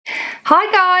Hi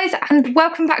guys, and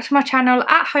welcome back to my channel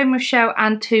At Home with Chelle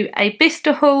and to a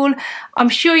Bicester haul. I'm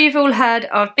sure you've all heard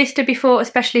of Bicester before,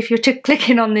 especially if you're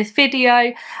clicking on this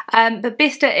video, but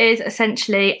Bicester is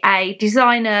essentially a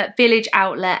designer village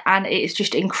outlet and it is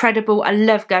just incredible. I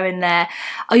love going there.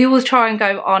 I always try and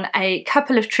go on a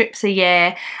couple of trips a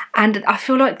year and I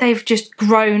feel like they've just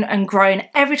grown and grown.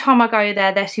 Every time I go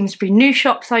there, there seems to be new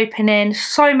shops opening,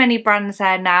 so many brands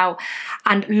there now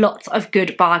and lots of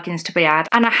good bargains to be had.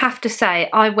 And I have to say,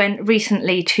 I went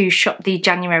recently to shop the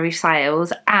January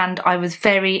sales and I was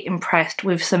very impressed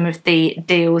with some of the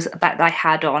deals that they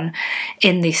had on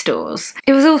in the stores.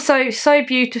 It was also so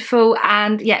beautiful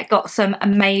and yeah, got some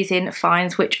amazing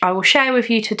finds which I will share with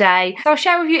you today. So I'll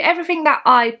share with you everything that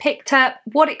I picked up,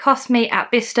 what it cost me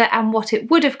at Bicester and what it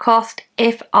would have cost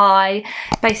if I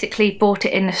basically bought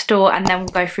it in the store, and then we'll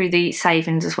go through the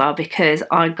savings as well because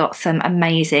I got some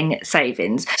amazing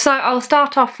savings. So I'll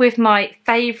start off with my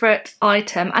favourite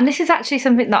item, and this is actually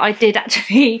something that I did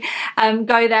actually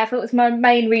go there for. It was my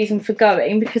main reason for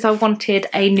going because I wanted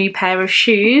a new pair of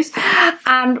shoes,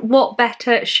 and what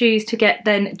better shoes to get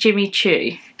than Jimmy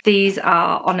Choo. These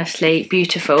are honestly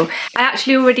beautiful. I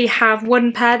actually already have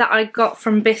one pair that I got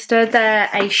from Bicester. They're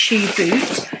a shoe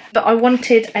boot, but I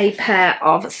wanted a pair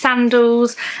of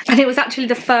sandals and it was actually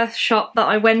the first shop that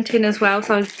I went in as well,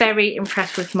 so I was very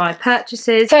impressed with my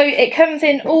purchases. So it comes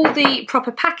in all the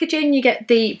proper packaging, you get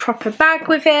the proper bag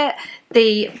with it,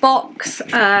 the box,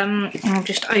 I'll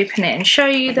just open it and show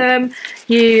you them.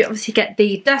 You obviously get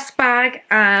the dust bag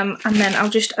and then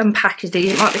I'll just unpackage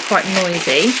these, it might be quite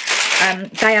noisy.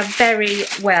 They are very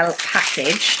well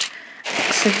packaged.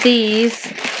 So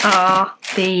these are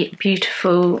the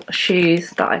beautiful shoes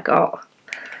that I got.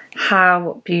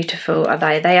 How beautiful are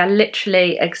they? They are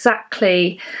literally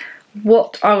exactly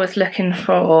what I was looking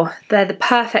for. They're the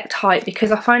perfect height because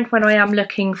I find when I am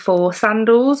looking for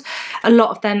sandals, a lot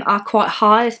of them are quite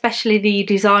high, especially the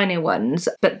designer ones,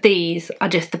 but these are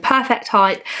just the perfect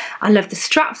height. I love the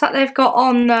straps that they've got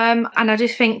on them, and I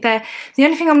just think the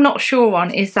only thing I'm not sure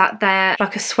on is that they're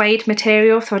like a suede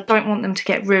material, so I don't want them to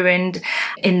get ruined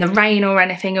in the rain or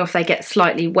anything, or if they get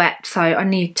slightly wet. So I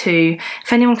need to,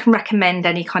 if anyone can recommend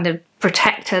any kind of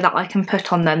protector that I can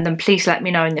put on them, then please let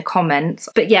me know in the comments.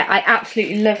 But yeah, I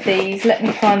absolutely love these. Let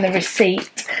me find the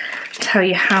receipt, tell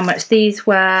you how much these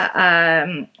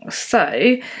were.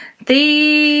 So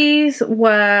these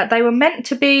were, they were meant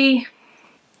to be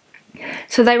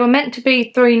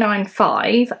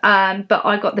 £3.95, but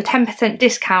I got the 10%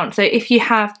 discount. So if you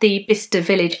have the Bicester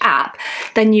Village app,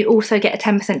 then you also get a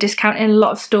 10% discount in a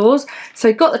lot of stores.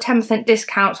 So got the 10%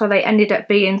 discount, so they ended up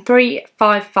being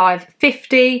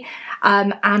 £355.50.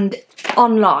 And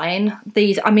online,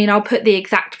 these, I mean, I'll put the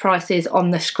exact prices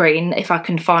on the screen if I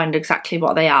can find exactly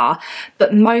what they are,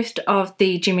 but most of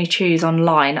the Jimmy Choos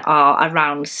online are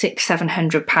around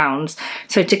 £600–700.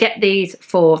 So to get these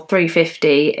for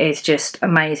 £350 is just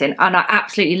amazing, and I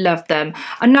absolutely love them.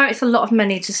 I know it's a lot of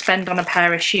money to spend on a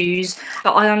pair of shoes,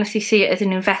 but I honestly see it as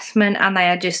an investment, and they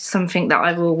are just something that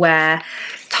I will wear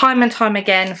time and time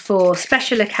again for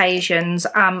special occasions,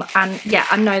 and yeah,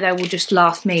 I know they will just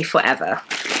last me forever.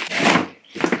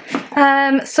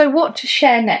 So what to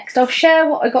share next? I'll share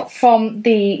what I got from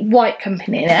the White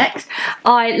Company next.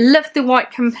 I love the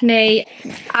White Company,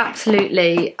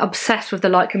 absolutely obsessed with the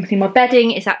White Company. My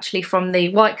bedding is actually from the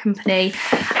White Company,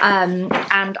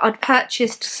 and I'd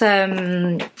purchased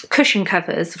some cushion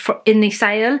covers in the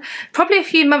sale probably a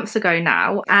few months ago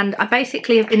now, and I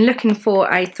basically have been looking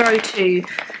for a throw to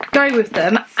go with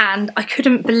them, and I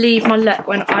couldn't believe my luck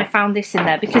when I found this in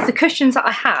there, because the cushions that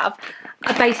I have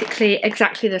are basically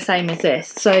exactly the same as this.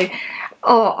 So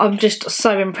oh, I'm just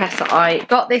so impressed that I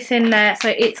got this in there. So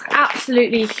it's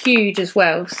absolutely huge as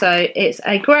well. So it's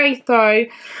a grey throw,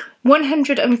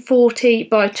 140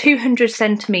 by 200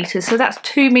 centimetres, so that's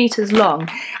 2 metres long.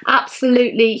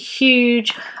 Absolutely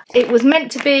huge. It was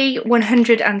meant to be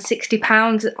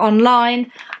 £160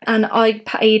 online and I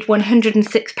paid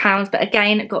 £106, but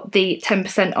again got the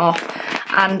 10% off,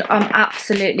 and I'm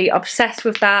absolutely obsessed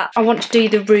with that. I want to do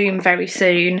the room very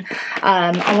soon.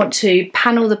 I want to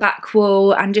panel the back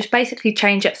wall and just basically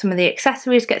change up some of the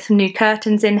accessories, get some new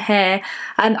curtains in here,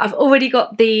 and I've already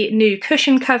got the new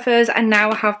cushion covers and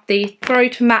now I have the throw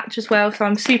to match as well, so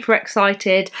I'm super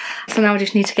excited. So now I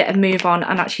just need to get a move on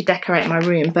and actually decorate my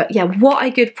room. But yeah, what a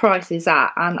good price is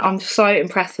that, and I'm so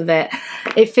impressed with it.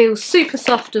 It feels super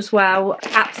soft as well,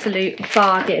 absolute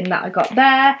bargain that I got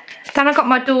there. Then I got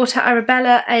my daughter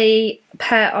Arabella a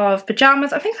pair of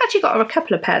pyjamas. I think I actually got her a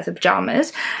couple of pairs of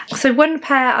pyjamas. So one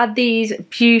pair are these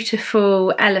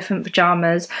beautiful elephant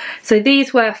pyjamas. So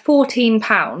these were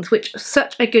 £14, which is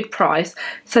such a good price.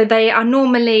 So they are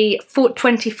normally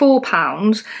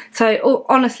 £24. So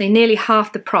honestly, nearly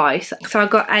half the price. So I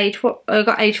got age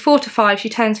 4 to 5. She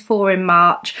turns 4 in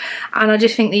March, and I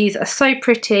just think these are so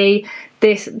pretty.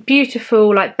 This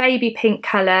beautiful like baby pink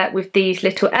colour with these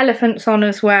little elephants on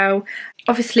as well.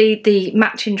 Obviously the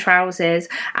matching trousers,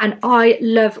 and I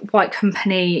love White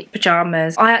Company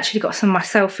pyjamas. I actually got some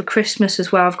myself for Christmas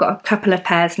as well. I've got a couple of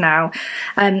pairs now.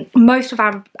 Most of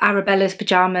Arabella's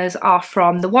pyjamas are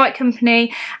from the White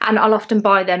Company, and I'll often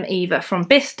buy them either from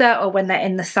Bicester or when they're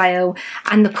in the sale,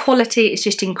 and the quality is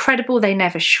just incredible. They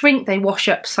never shrink, they wash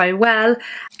up so well,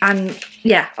 and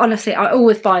yeah, honestly I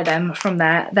always buy them from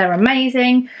there. They're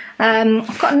amazing.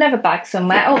 I've got another bag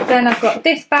somewhere. Oh, then I've got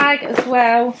this bag as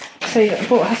well. So I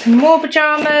bought her some more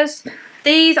pyjamas.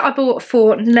 These I bought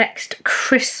for next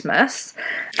Christmas.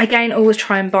 Again, always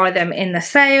try and buy them in the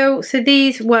sale. So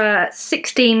these were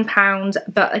 £16,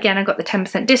 but again I got the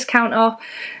 10% discount off.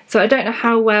 So I don't know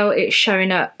how well it's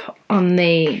showing up on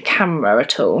the camera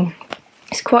at all.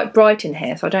 It's quite bright in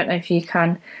here, so I don't know if you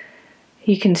can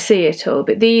see it all,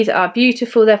 but these are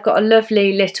beautiful. They've got a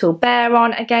lovely little bear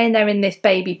on. Again, they're in this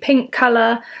baby pink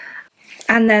colour.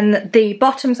 And then the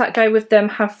bottoms that go with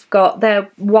them they're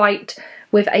white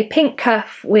with a pink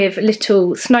cuff with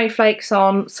little snowflakes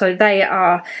on. So they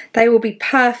will be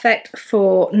perfect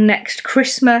for next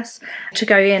Christmas to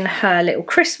go in her little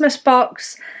Christmas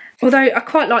box. Although I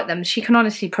quite like them, she can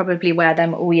honestly probably wear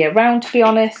them all year round, to be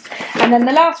honest. And then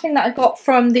the last thing that I got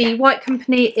from the White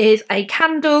Company is a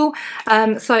candle.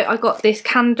 So I got this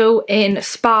candle in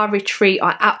Spa Retreat.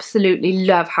 I absolutely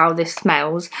love how this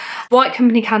smells. White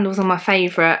Company candles are my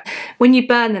favourite. When you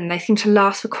burn them, they seem to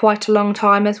last for quite a long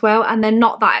time as well, and they're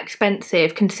not that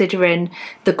expensive considering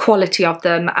the quality of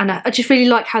them. And I just really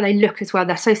like how they look as well.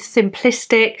 They're so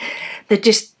simplistic. They're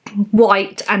just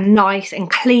white and nice and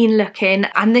clean looking,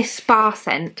 and this spa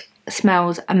scent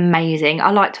smells amazing. I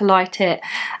like to light it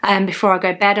before I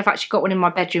go to bed. I've actually got one in my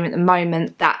bedroom at the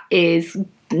moment that is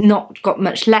not got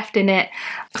much left in it,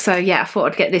 so yeah, I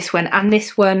thought I'd get this one, and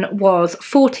this one was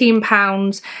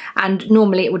 £14 and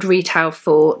normally it would retail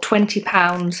for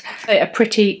 £20, so a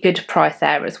pretty good price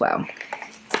there as well.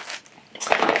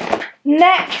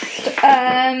 Next,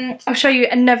 I'll show you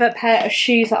another pair of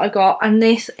shoes that I got, and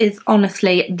this is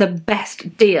honestly the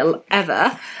best deal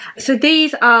ever. So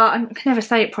these are, I can never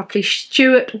say it properly,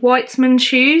 Stuart Weitzmann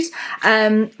shoes.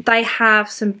 They have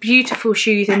some beautiful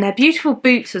shoes and they're beautiful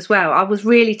boots as well. I was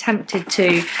really tempted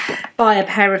to buy a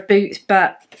pair of boots,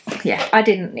 but yeah, I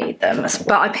didn't need them.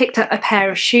 But I picked up a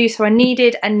pair of shoes, so I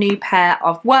needed a new pair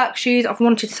of work shoes. I've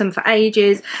wanted some for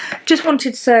ages. Just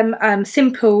wanted some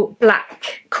simple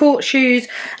black court shoes.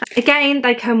 Again,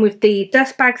 they come with the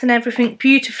dust bags and everything,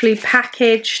 beautifully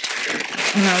packaged.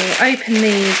 And I will open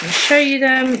these and show you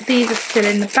them. These are still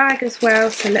in the bag as well,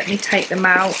 so let me take them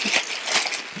out.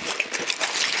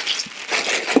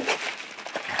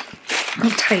 I'll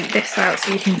take this out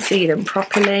so you can see them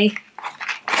properly.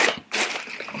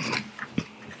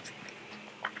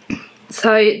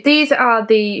 So these are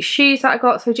the shoes that I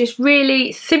got, so just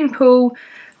really simple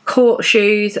court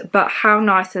shoes, but how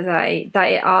nice are they?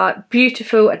 They are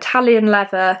beautiful Italian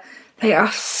leather. They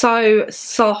are so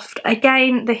soft.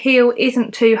 Again, the heel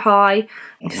isn't too high,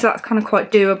 so that's kind of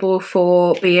quite doable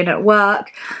for being at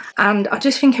work. And I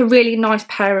just think a really nice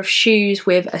pair of shoes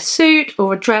with a suit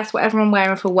or a dress, whatever I'm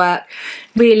wearing for work,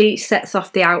 really sets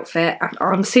off the outfit.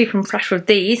 I'm super impressed with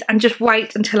these, and just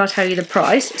wait until I tell you the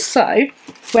price. So,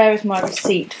 where is my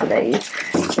receipt for these?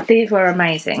 These were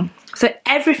amazing. So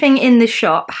everything in the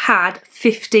shop had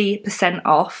 50%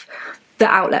 off the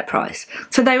outlet price.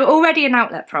 So they were already an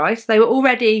outlet price. They were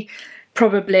already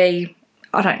probably,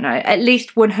 I don't know, at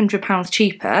least £100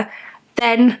 cheaper.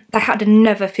 Then they had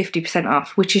another 50%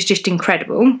 off, which is just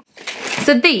incredible.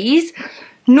 So these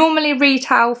normally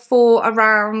retail for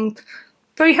around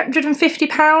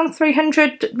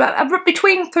 £350,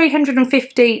 between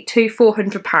 £350 to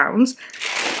 £400.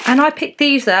 And I picked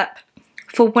these up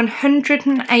for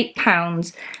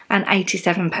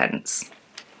 £108.87.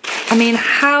 I mean,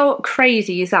 how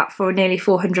crazy is that for a nearly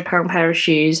 £400 pair of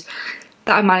shoes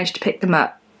that I managed to pick them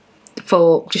up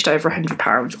for just over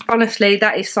 £100. Honestly,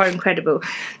 that is so incredible.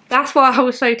 That's why I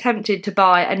was so tempted to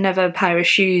buy another pair of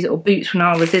shoes or boots when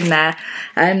I was in there.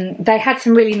 They had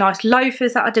some really nice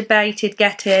loafers that I debated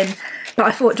getting, but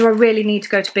I thought, do I really need to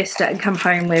go to Bicester and come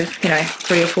home with, you know,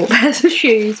 3 or 4 pairs of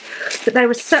shoes? But they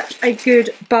were such a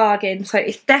good bargain, so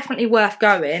it's definitely worth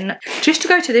going just to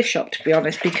go to this shop, to be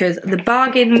honest, because the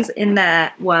bargains in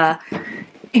there were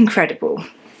incredible.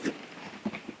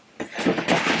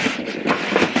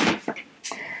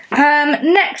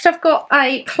 Next I've got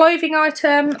a clothing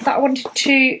item that I wanted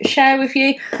to share with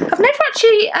you. I've never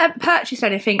actually purchased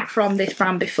anything from this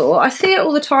brand before. I see it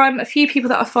all the time. A few people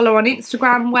that I follow on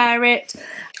Instagram wear it.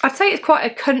 I'd say it's quite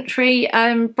a country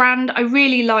brand. I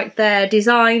really like their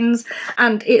designs,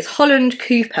 and it's Holland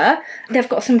Cooper. They've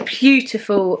got some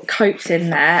beautiful coats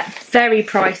in there, very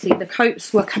pricey. The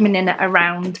coats were coming in at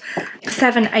around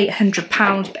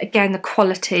 £700–800, but again the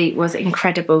quality was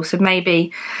incredible, so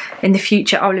maybe in the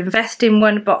future I'll invest in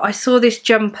one. But I saw this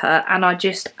jumper and I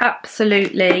just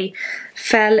absolutely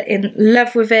fell in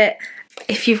love with it.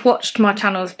 If you've watched my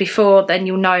channels before, then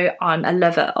you'll know I'm a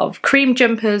lover of cream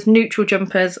jumpers, neutral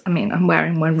jumpers. I mean, I'm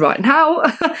wearing one right now.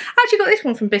 I actually got this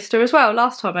one from Bicester as well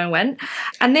last time I went.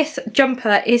 And this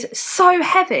jumper is so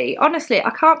heavy. Honestly,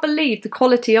 I can't believe the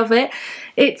quality of it.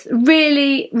 It's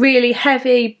really, really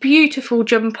heavy, beautiful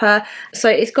jumper. So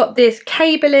it's got this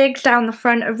cabling down the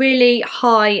front, a really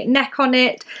high neck on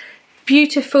it.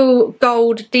 Beautiful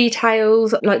gold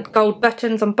details, like gold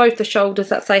buttons on both the shoulders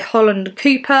that say Holland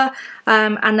Cooper,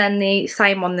 and then the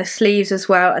same on the sleeves as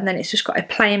well, and then it's just got a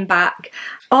plain back.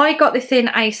 I got this in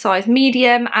a size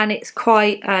medium, and it's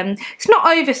quite, it's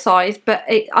not oversized, but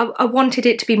I wanted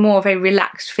it to be more of a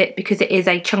relaxed fit because it is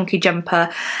a chunky jumper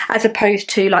as opposed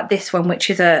to like this one, which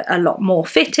is a lot more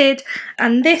fitted.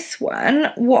 And this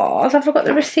one was, have I got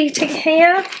the receipt in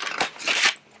here?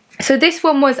 So this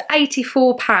one was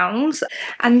 £84,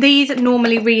 and these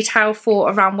normally retail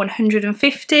for around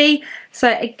 £150.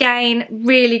 So again,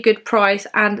 really good price,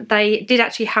 and they did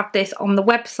actually have this on the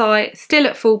website, still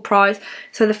at full price.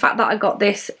 So the fact that I got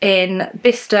this in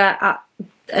Bicester at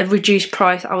a reduced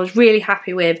price, I was really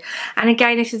happy with. And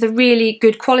again, this is a really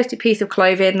good quality piece of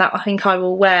clothing that I think I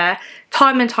will wear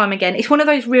time and time again. It's one of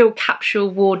those real capsule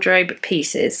wardrobe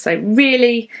pieces, so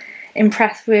really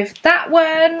impressed with that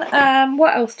one.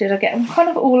 What else did I get? I'm kind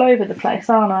of all over the place,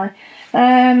 aren't I?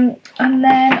 And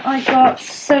then I got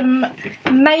some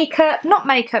makeup, not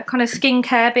makeup, kind of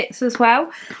skincare bits as well.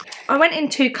 I went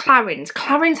into Clarins.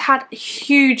 Clarins had a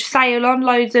huge sale on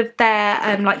loads of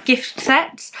their like gift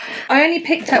sets. I only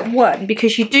picked up one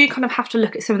because you do kind of have to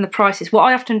look at some of the prices. What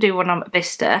I often do when I'm at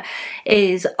Bicester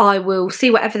is I will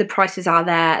see whatever the prices are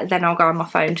there, then I'll go on my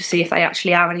phone to see if they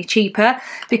actually are any cheaper,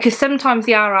 because sometimes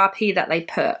the RRP that they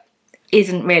put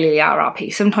isn't really the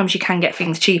RRP. Sometimes you can get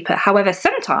things cheaper. However,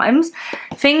 sometimes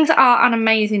things are an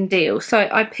amazing deal. So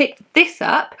I picked this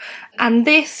up, and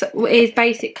this is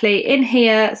basically in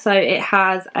here. So it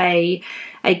has a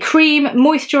cream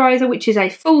moisturiser, which is a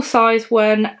full size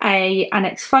one, an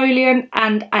exfoliant,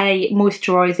 and a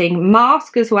moisturising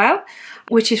mask as well,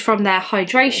 which is from their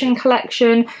hydration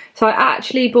collection. So I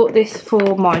actually bought this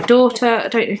for my daughter. I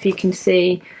don't know if you can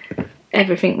see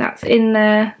everything that's in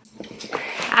there.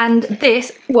 And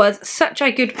this was such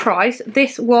a good price.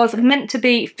 This was meant to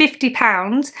be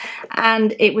 £50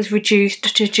 and it was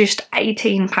reduced to just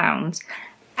 £18.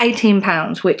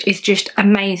 £18, which is just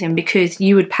amazing, because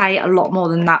you would pay a lot more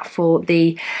than that for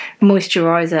the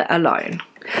moisturiser alone.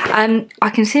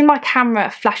 I can see my camera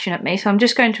flashing at me, so I'm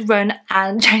just going to run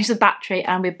and change the battery,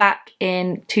 and I'll be back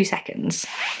in 2 seconds.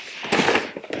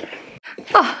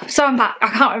 Oh, so I'm back. I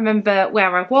can't remember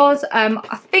where I was.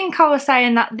 I think I was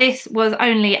saying that this was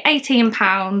only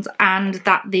 £18 and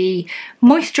that the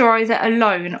moisturiser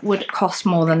alone would cost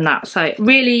more than that. So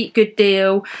really good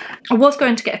deal. I was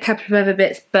going to get a couple of other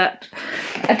bits, but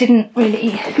I didn't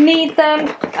really need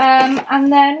them.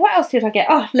 And then what else did I get?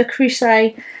 Oh, Le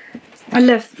Creuset. I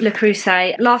love Le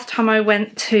Creuset. Last time I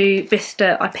went to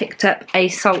Bicester, I picked up the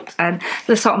salt and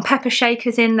pepper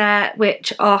shakers in there,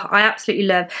 which I absolutely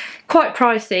love. Quite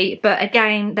pricey, but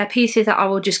again, they're pieces that I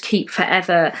will just keep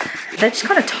forever. They're just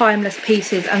kind of timeless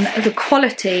pieces, and the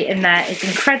quality in there is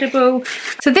incredible.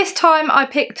 So this time I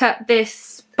picked up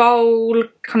this bowl,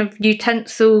 kind of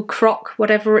utensil, crock,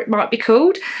 whatever it might be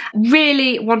called.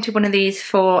 Really wanted one of these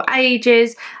for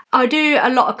ages. I do a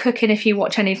lot of cooking if you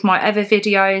watch any of my other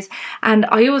videos, and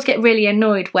I always get really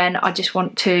annoyed when I just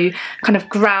want to kind of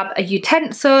grab a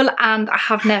utensil and I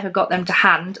have never got them to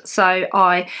hand. So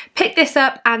I picked this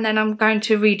up, and then I'm going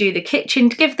to redo the kitchen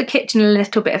to give the kitchen a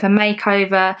little bit of a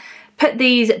makeover. put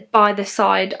these by the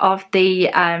side of the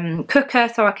cooker,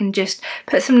 so I can just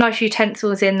put some nice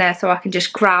utensils in there so I can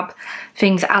just grab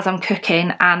things as I'm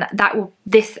cooking, and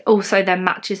this also then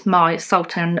matches my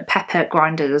salt and pepper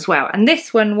grinders as well. And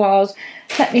this one was,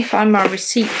 let me find my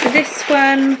receipt for this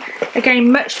one,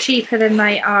 again much cheaper than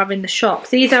they are in the shops.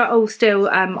 These are all still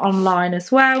online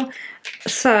as well.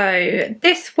 So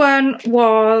this one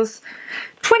was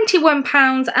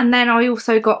 £21, and then I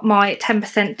also got my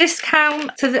 10%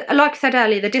 discount. So like I said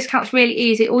earlier, the discount's really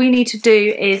easy. All you need to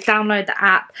do is download the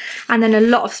app, and then a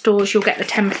lot of stores you'll get the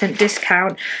 10%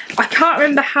 discount. I can't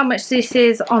remember how much this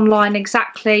is online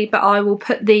exactly, but I will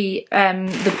put the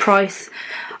price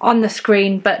on the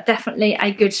screen, but definitely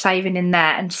a good saving in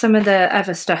there. And some of the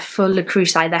other stuff for Le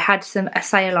Creuset, they had a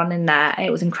sale on in there.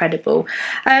 It was incredible.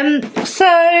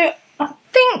 So I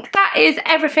think that is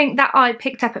everything that I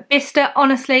picked up at Bicester.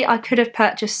 Honestly, I could have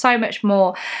purchased so much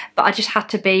more, but I just had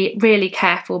to be really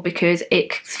careful because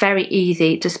it's very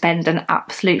easy to spend an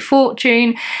absolute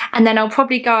fortune. And then I'll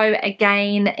probably go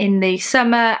again in the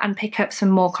summer and pick up some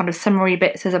more kind of summery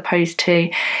bits as opposed to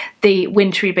the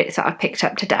wintry bits that I've picked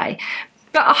up today.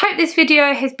 But I hope this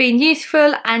video has been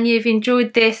useful and you've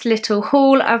enjoyed this little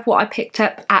haul of what I picked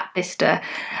up at Bicester.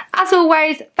 As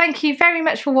always, thank you very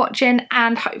much for watching,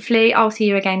 and hopefully I'll see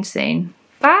you again soon.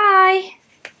 Bye!